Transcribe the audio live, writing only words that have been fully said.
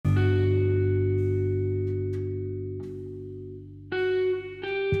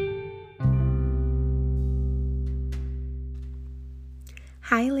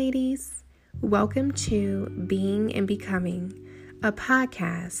Hi, ladies. Welcome to Being and Becoming, a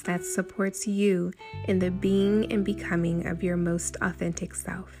podcast that supports you in the being and becoming of your most authentic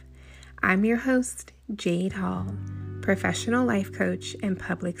self. I'm your host, Jade Hall, professional life coach and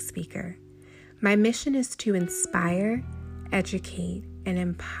public speaker. My mission is to inspire, educate, and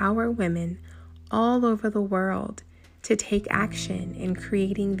empower women all over the world to take action in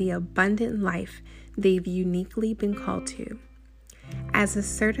creating the abundant life they've uniquely been called to. As a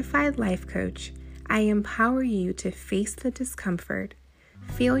certified life coach, I empower you to face the discomfort,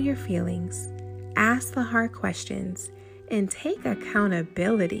 feel your feelings, ask the hard questions, and take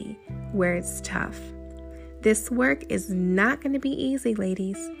accountability where it's tough. This work is not going to be easy,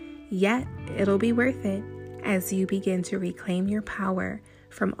 ladies, yet it'll be worth it as you begin to reclaim your power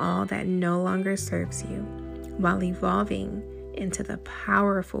from all that no longer serves you, while evolving into the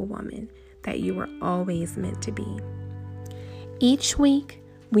powerful woman that you were always meant to be. Each week,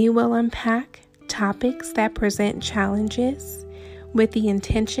 we will unpack topics that present challenges with the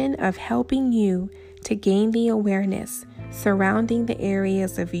intention of helping you to gain the awareness surrounding the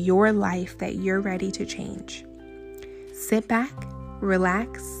areas of your life that you're ready to change. Sit back,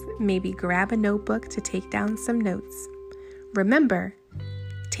 relax, maybe grab a notebook to take down some notes. Remember,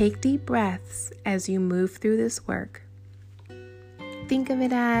 take deep breaths as you move through this work. Think of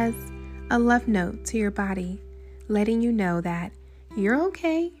it as a love note to your body, letting you know that you're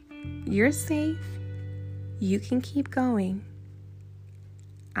okay, you're safe, you can keep going.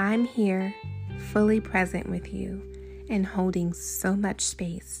 I'm here, fully present with you, and holding so much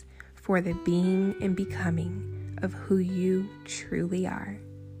space for the being and becoming of who you truly are.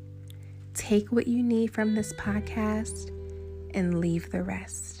 Take what you need from this podcast and leave the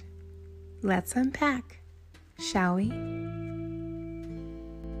rest. Let's unpack, shall we?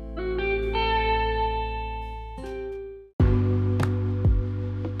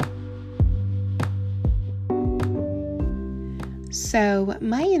 So,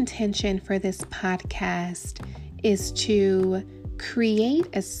 my intention for this podcast is to create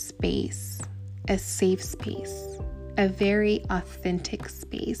a space, a safe space, a very authentic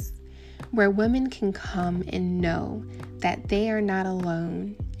space where women can come and know that they are not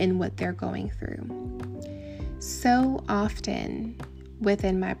alone in what they're going through. So often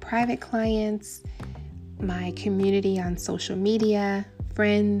within my private clients, my community on social media,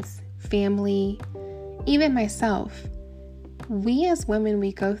 friends, family, even myself, we as women,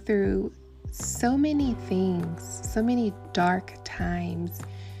 we go through so many things, so many dark times,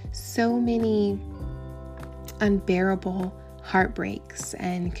 so many unbearable heartbreaks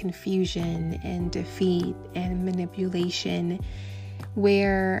and confusion and defeat and manipulation,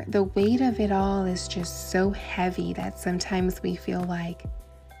 where the weight of it all is just so heavy that sometimes we feel like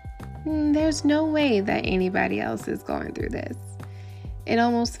there's no way that anybody else is going through this. It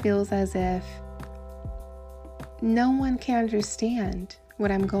almost feels as if no one can understand what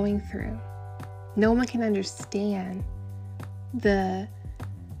I'm going through. No one can understand the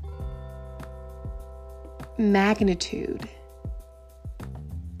magnitude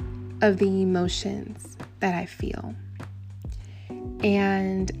of the emotions that I feel.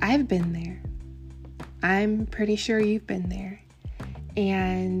 And I've been there. I'm pretty sure you've been there.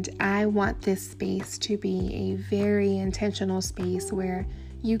 And I want this space to be a very intentional space where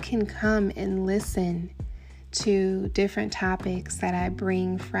you can come and listen to different topics that I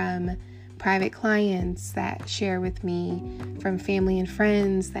bring from private clients that share with me, from family and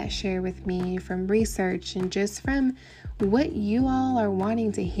friends that share with me, from research, and just from what you all are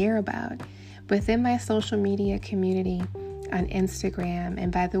wanting to hear about within my social media community on Instagram. And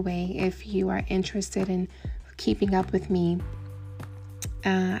by the way, if you are interested in keeping up with me,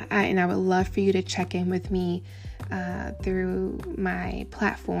 I would love for you to check in with me through my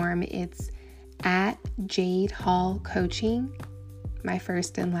platform. It's at Jade Hall Coaching, my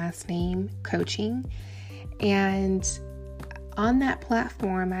first and last name, coaching. And on that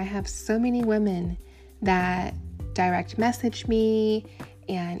platform, I have so many women that direct message me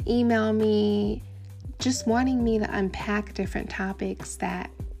and email me, just wanting me to unpack different topics that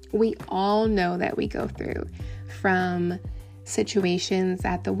we all know that we go through, from situations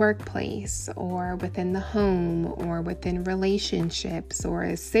at the workplace or within the home or within relationships or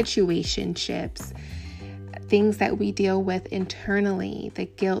situationships, things that we deal with internally, the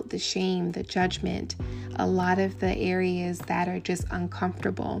guilt, the shame, the judgment, a lot of the areas that are just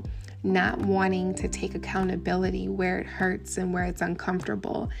uncomfortable, not wanting to take accountability where it hurts and where it's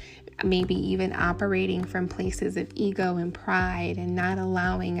uncomfortable, maybe even operating from places of ego and pride and not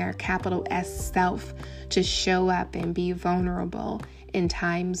allowing our capital S self to show up and be vulnerable in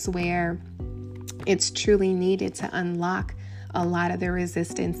times where it's truly needed to unlock a lot of the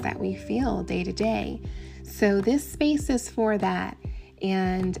resistance that we feel day to day. So this space is for that.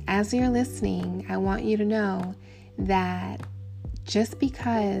 And as you're listening, I want you to know that just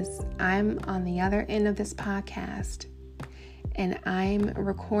because I'm on the other end of this podcast and I'm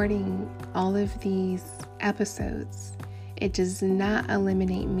recording all of these episodes, it does not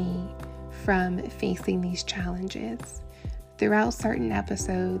eliminate me from facing these challenges. Throughout certain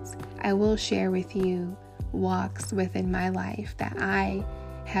episodes, I will share with you walks within my life that I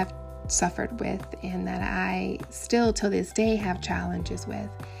have suffered with and that I still till this day have challenges with.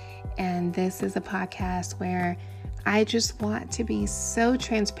 And this is a podcast where I just want to be so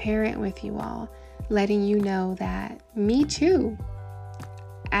transparent with you all, letting you know that me too,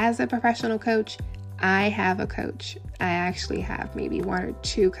 as a professional coach, I have a coach. I actually have maybe one or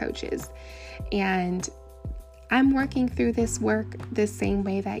two coaches, and I'm working through this work the same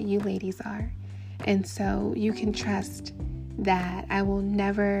way that you ladies are. And so you can trust that I will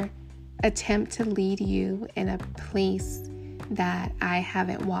never attempt to lead you in a place that I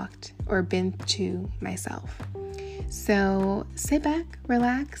haven't walked or been to myself. So sit back,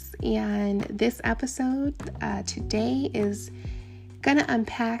 relax, and this episode today is going to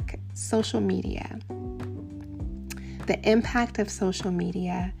unpack social media, the impact of social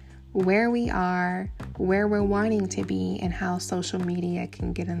media, where we are, where we're wanting to be, and how social media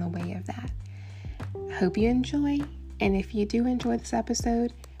can get in the way of that. Hope you enjoy, and if you do enjoy this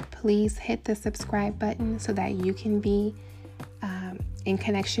episode, please hit the subscribe button so that you can be in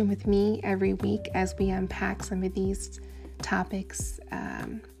connection with me every week as we unpack some of these topics.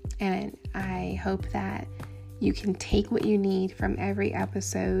 And I hope that you can take what you need from every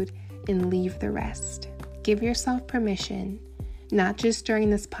episode and leave the rest. Give yourself permission, not just during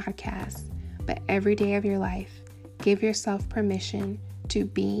this podcast, but every day of your life. Give yourself permission to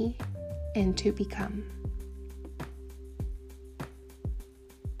be and to become.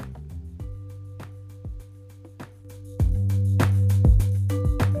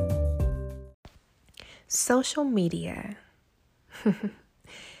 Social media.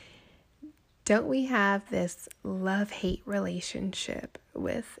 Don't we have this love-hate relationship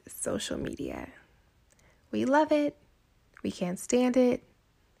with social media? We love it. We can't stand it.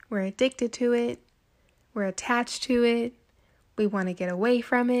 We're addicted to it. We're attached to it. We want to get away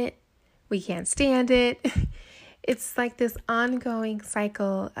from it. We can't stand it. It's like this ongoing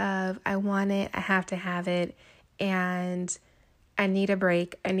cycle of I want it, I have to have it, and I need a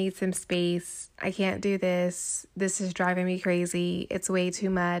break. I need some space. I can't do this. This is driving me crazy. It's way too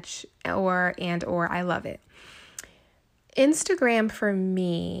much, or I love it. Instagram for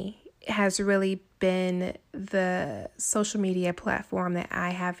me has really been the social media platform that I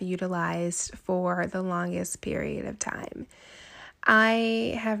have utilized for the longest period of time.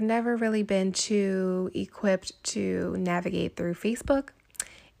 I have never really been too equipped to navigate through Facebook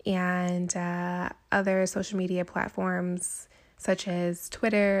and other social media platforms such as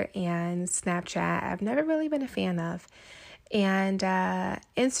Twitter and Snapchat. I've never really been a fan of. And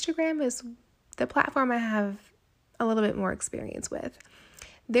Instagram is the platform I have a little bit more experience with.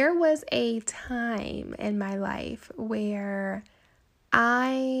 There was a time in my life where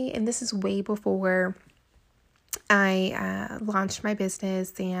and this is way before I launched my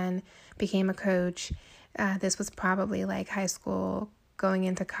business and became a coach. This was probably like high school, going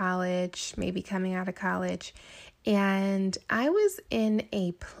into college, maybe coming out of college. And I was in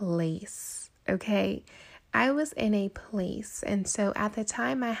a place, okay? I was in a place. And so at the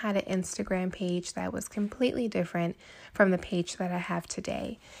time, I had an Instagram page that was completely different from the page that I have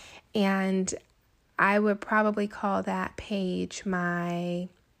today. And I would probably call that page my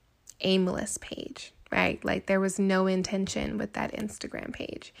aimless page, right? Like there was no intention with that Instagram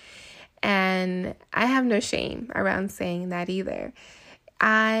page. And I have no shame around saying that either.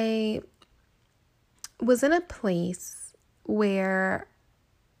 I was in a place where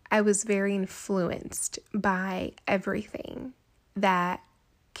I was very influenced by everything that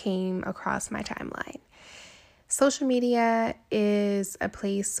came across my timeline. Social media is a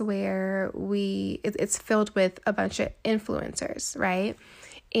place where it's filled with a bunch of influencers, right?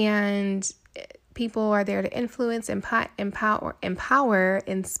 And people are there to influence, empower,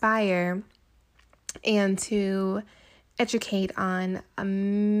 inspire, and to educate on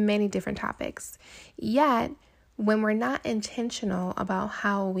many different topics. Yet, when we're not intentional about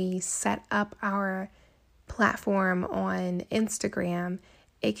how we set up our platform on Instagram,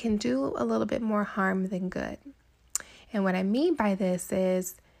 it can do a little bit more harm than good. And what I mean by this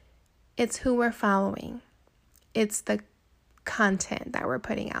is it's who we're following. It's the content that we're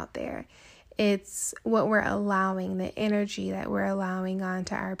putting out there. It's what we're allowing, the energy that we're allowing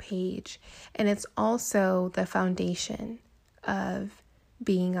onto our page. And it's also the foundation of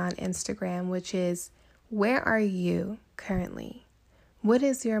being on Instagram, which is, where are you currently? What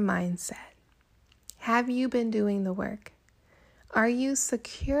is your mindset? Have you been doing the work? Are you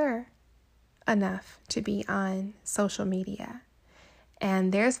secure enough to be on social media?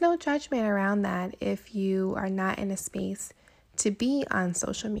 And there's no judgment around that if you are not in a space to be on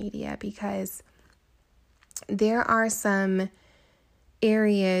social media, because there are some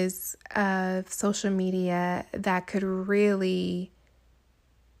areas of social media that could really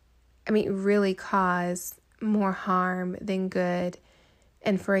cause more harm than good.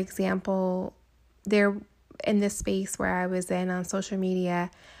 And for example, in this space where I was in on social media,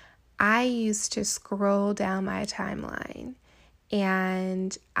 I used to scroll down my timeline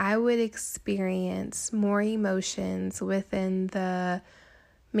and I would experience more emotions within the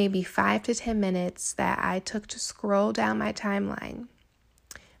maybe 5 to 10 minutes that I took to scroll down my timeline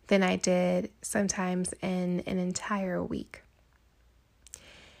than I did sometimes in an entire week.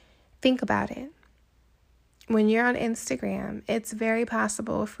 Think about it. When you're on Instagram, it's very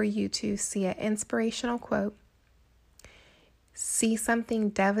possible for you to see an inspirational quote, see something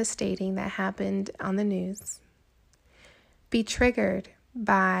devastating that happened on the news, be triggered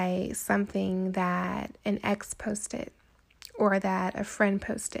by something that an ex posted or that a friend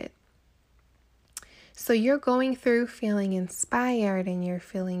posted. So you're going through feeling inspired, and you're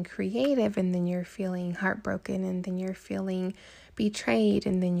feeling creative, and then you're feeling heartbroken, and then you're feeling betrayed,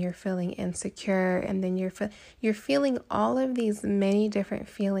 and then you're feeling insecure, and then you're feeling all of these many different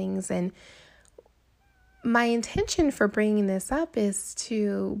feelings. And my intention for bringing this up is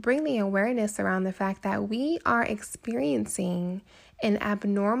to bring the awareness around the fact that we are experiencing an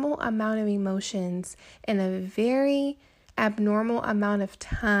abnormal amount of emotions in a very abnormal amount of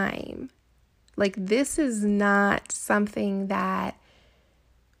time. Like, this is not something that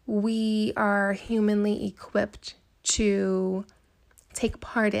we are humanly equipped to take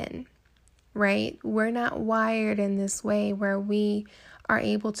part in, right? We're not wired in this way where we are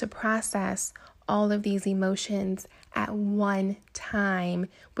able to process all of these emotions at one time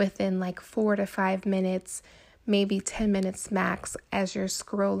within like 4 to 5 minutes, maybe 10 minutes max as you're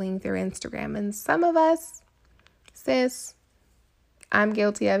scrolling through Instagram. And some of us, sis, I'm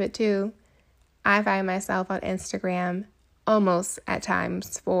guilty of it too. I find myself on Instagram almost at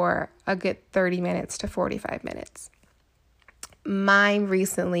times for a good 30 minutes to 45 minutes. Mine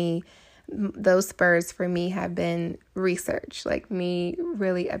recently, those spurs for me have been research, like me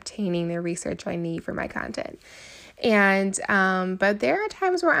really obtaining the research I need for my content. And, but there are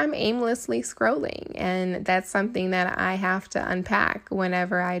times where I'm aimlessly scrolling, and that's something that I have to unpack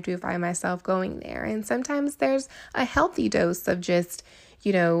whenever I do find myself going there. And sometimes there's a healthy dose of just,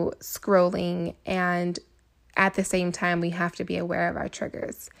 scrolling, and at the same time, we have to be aware of our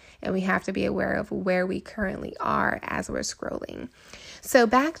triggers, and we have to be aware of where we currently are as we're scrolling. So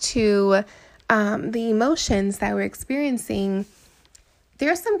back to the emotions that we're experiencing,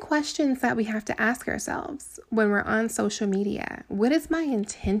 there are some questions that we have to ask ourselves when we're on social media. What is my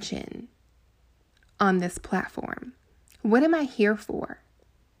intention on this platform? What am I here for?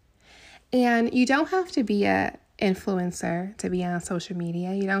 And you don't have to be a influencer to be on social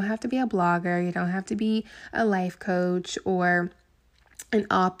media. You don't have to be a blogger. You don't have to be a life coach or an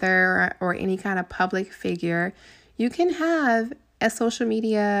author or any kind of public figure. You can have a social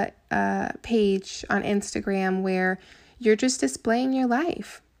media page on Instagram where you're just displaying your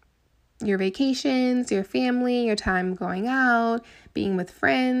life, your vacations, your family, your time going out, being with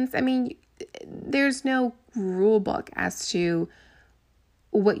friends. I mean, there's no rule book as to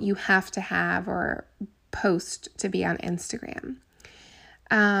what you have to have or post to be on Instagram.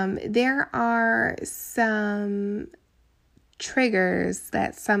 There are some triggers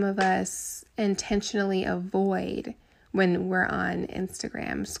that some of us intentionally avoid when we're on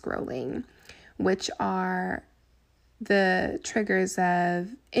Instagram scrolling, which are the triggers of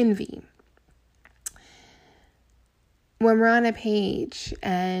envy. When we're on a page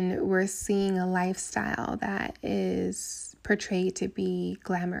and we're seeing a lifestyle that is portrayed to be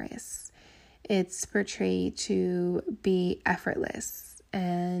glamorous, it's portrayed to be effortless,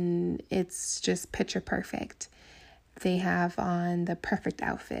 and it's just picture perfect. They have on the perfect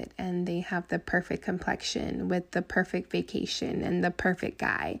outfit, and they have the perfect complexion with the perfect vacation and the perfect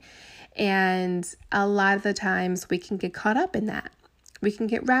guy. And a lot of the times we can get caught up in that. We can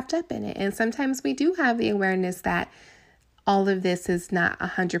get wrapped up in it. And sometimes we do have the awareness that all of this is not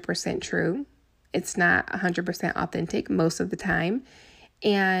 100% true. It's not 100% authentic most of the time.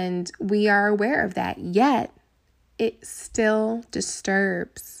 And we are aware of that. Yet it still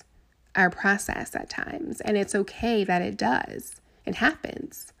disturbs our process at times. And it's okay that it does. It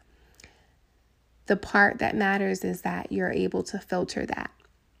happens. The part that matters is that you're able to filter that.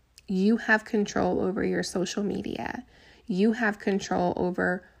 You have control over your social media. You have control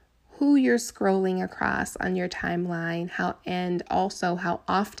over who you're scrolling across on your timeline, and also how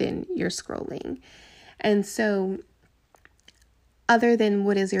often you're scrolling. And so, other than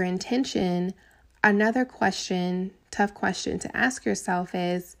what is your intention, another question, tough question to ask yourself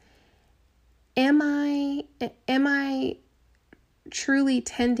is, am I truly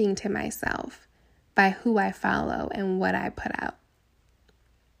tending to myself by who I follow and what I put out?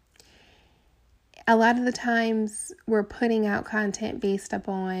 A lot of the times we're putting out content based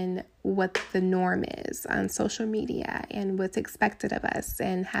upon what the norm is on social media and what's expected of us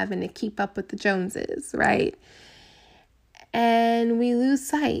and having to keep up with the Joneses, right? And we lose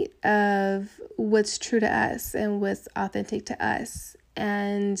sight of what's true to us and what's authentic to us.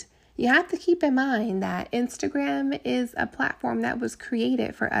 And you have to keep in mind that Instagram is a platform that was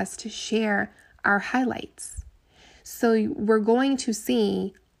created for us to share our highlights. So we're going to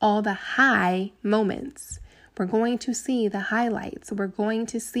see all the high moments. We're going to see the highlights. We're going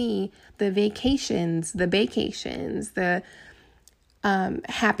to see the vacations, the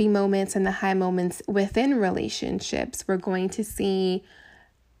happy moments and the high moments within relationships. We're going to see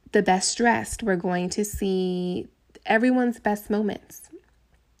the best dressed. We're going to see everyone's best moments.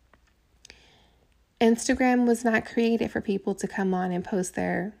 Instagram was not created for people to come on and post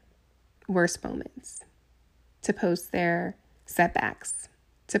their worst moments, to post their setbacks,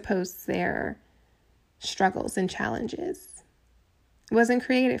 to post their struggles and challenges. It wasn't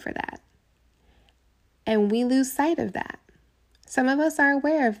created for that. And we lose sight of that. Some of us are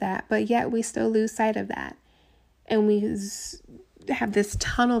aware of that, but yet we still lose sight of that. And we have this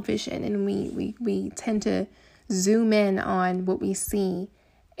tunnel vision, and we tend to zoom in on what we see,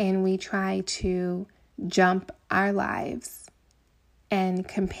 and we try to jump our lives and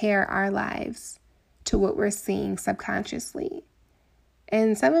compare our lives to what we're seeing subconsciously.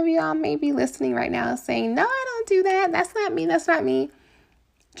 And some of y'all may be listening right now saying, no, I don't do that. That's not me. That's not me.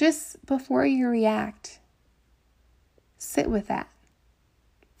 Just before you react, sit with that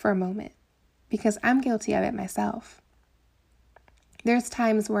for a moment, because I'm guilty of it myself. There's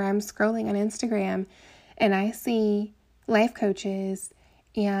times where I'm scrolling on Instagram and I see life coaches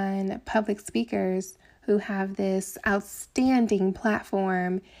and public speakers who have this outstanding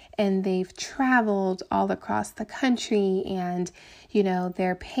platform, and they've traveled all across the country, and,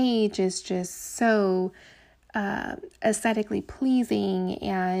 their page is just so aesthetically pleasing,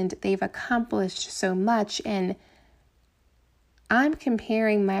 and they've accomplished so much. And I'm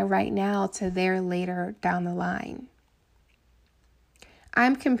comparing my right now to their later down the line.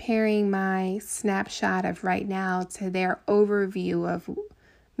 I'm comparing my snapshot of right now to their overview of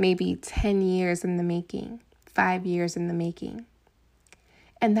maybe 10 years in the making, 5 years in the making.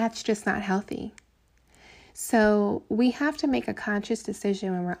 And that's just not healthy. So we have to make a conscious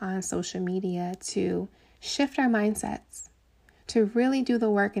decision when we're on social media to shift our mindsets, to really do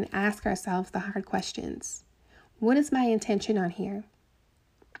the work and ask ourselves the hard questions. What is my intention on here?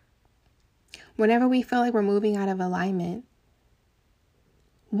 Whenever we feel like we're moving out of alignment,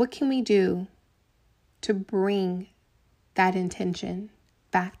 what can we do to bring that intention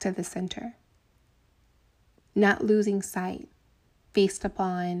back to the center? Not losing sight based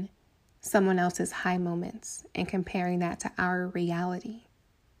upon someone else's high moments and comparing that to our reality.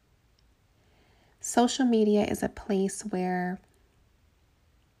 Social media is a place where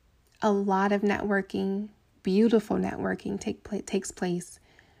a lot of networking, beautiful networking takes place.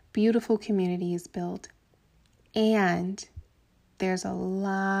 Beautiful community is built. And there's a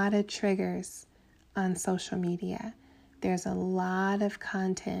lot of triggers on social media. There's a lot of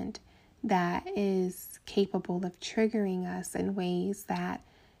content that is capable of triggering us in ways that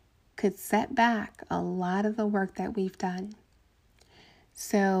could set back a lot of the work that we've done.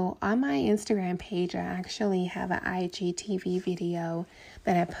 So on my Instagram page, I actually have an IGTV video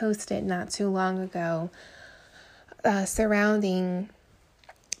that I posted not too long ago surrounding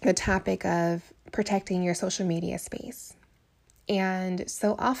the topic of protecting your social media space. And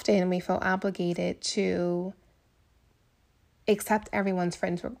so often we feel obligated to accept everyone's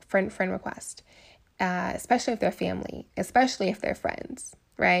friend request, especially if they're family, especially if they're friends,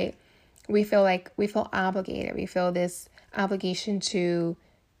 right? We feel obligated. We feel this obligation to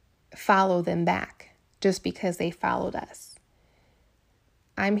follow them back just because they followed us.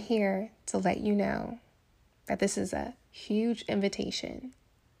 I'm here to let you know that this is a huge invitation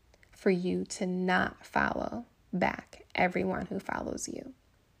for you to not follow back everyone who follows you.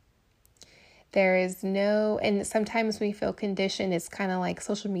 There is and sometimes we feel conditioned. It's kind of like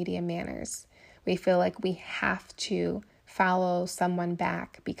social media manners. We feel like we have to follow someone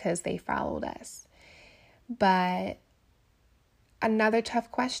back because they followed us. But another tough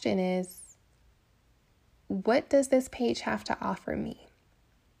question is, what does this page have to offer me?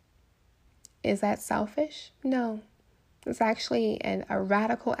 Is that selfish? No. It's actually a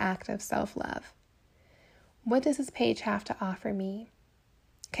radical act of self-love. What does this page have to offer me?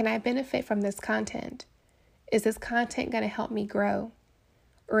 Can I benefit from this content? Is this content going to help me grow?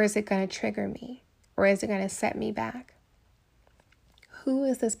 Or is it going to trigger me? Or is it going to set me back? Who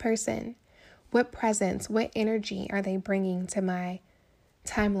is this person? What presence, what energy are they bringing to my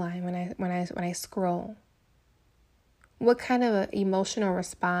timeline when I scroll? What kind of emotional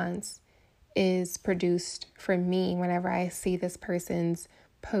response is produced for me whenever I see this person's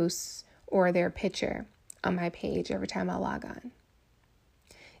posts or their picture on my page every time I log on?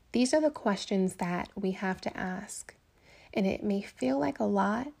 These are the questions that we have to ask. And it may feel like a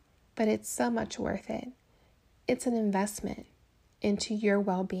lot, but it's so much worth it. It's an investment into your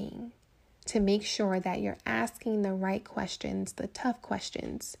well-being to make sure that you're asking the right questions, the tough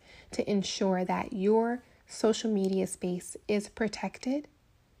questions, to ensure that your social media space is protected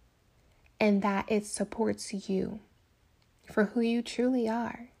and that it supports you for who you truly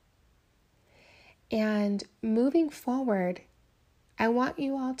are. And moving forward, I want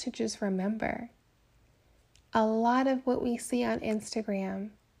you all to just remember, a lot of what we see on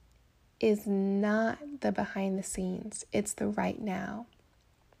Instagram is not the behind the scenes. It's the right now.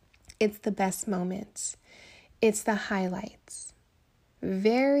 It's the best moments. It's the highlights.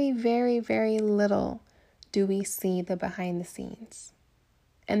 Very, very, very little do we see the behind the scenes.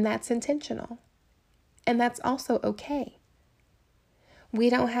 And that's intentional. And that's also okay.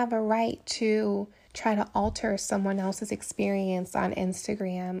 We don't have a right to try to alter someone else's experience on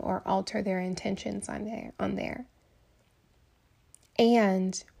Instagram or alter their intentions on there.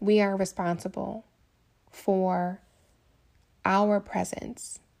 And we are responsible for our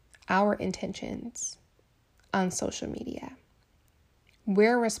presence, our intentions on social media.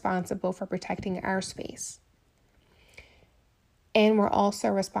 We're responsible for protecting our space. And we're also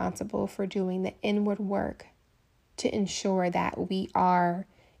responsible for doing the inward work to ensure that we are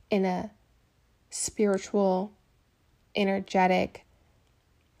in a spiritual, energetic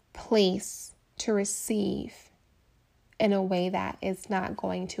place to receive in a way that is not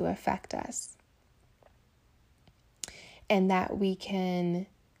going to affect us. And that we can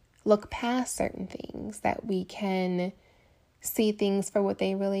look past certain things, that we can see things for what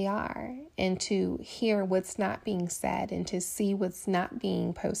they really are, and to hear what's not being said, and to see what's not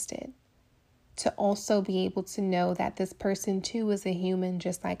being posted. To also be able to know that this person too is a human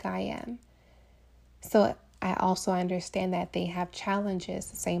just like I am. So I also understand that they have challenges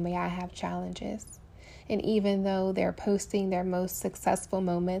the same way I have challenges. And even though they're posting their most successful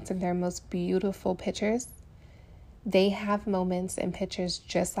moments and their most beautiful pictures, they have moments and pictures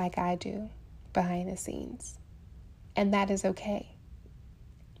just like I do behind the scenes. And that is okay.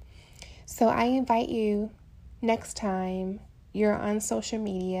 So I invite you next time you're on social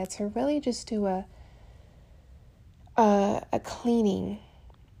media to really just do a cleaning,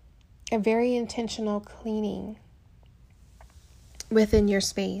 a very intentional cleaning within your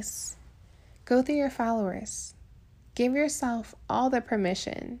space. Go through your followers. Give yourself all the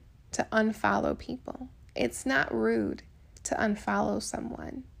permission to unfollow people. It's not rude to unfollow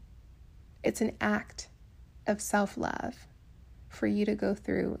someone. It's an act of self-love for you to go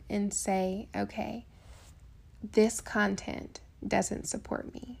through and say, okay, this content doesn't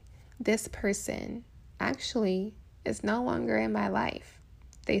support me. This person actually is no longer in my life.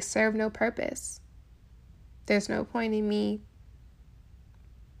 They serve no purpose. There's no point in me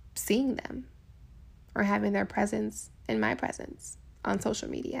seeing them or having their presence in my presence on social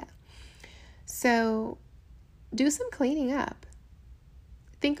media. So do some cleaning up.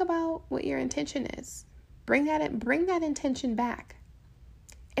 Think about what your intention is. Bring that intention back.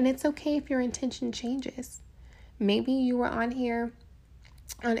 And it's okay if your intention changes. Maybe you were on here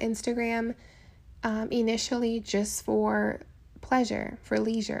on Instagram initially just for pleasure, for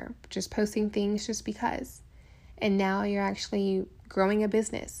leisure, just posting things just because. And now you're actually growing a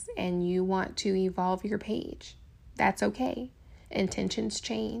business and you want to evolve your page. That's okay. Intentions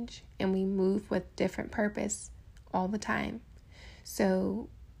change and we move with different purpose all the time. So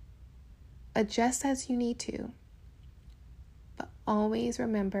adjust as you need to. But always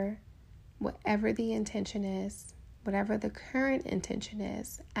remember, whatever the intention is, whatever the current intention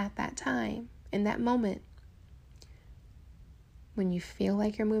is at that time, in that moment, when you feel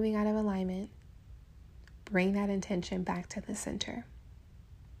like you're moving out of alignment, bring that intention back to the center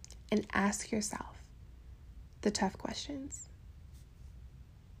and ask yourself the tough questions.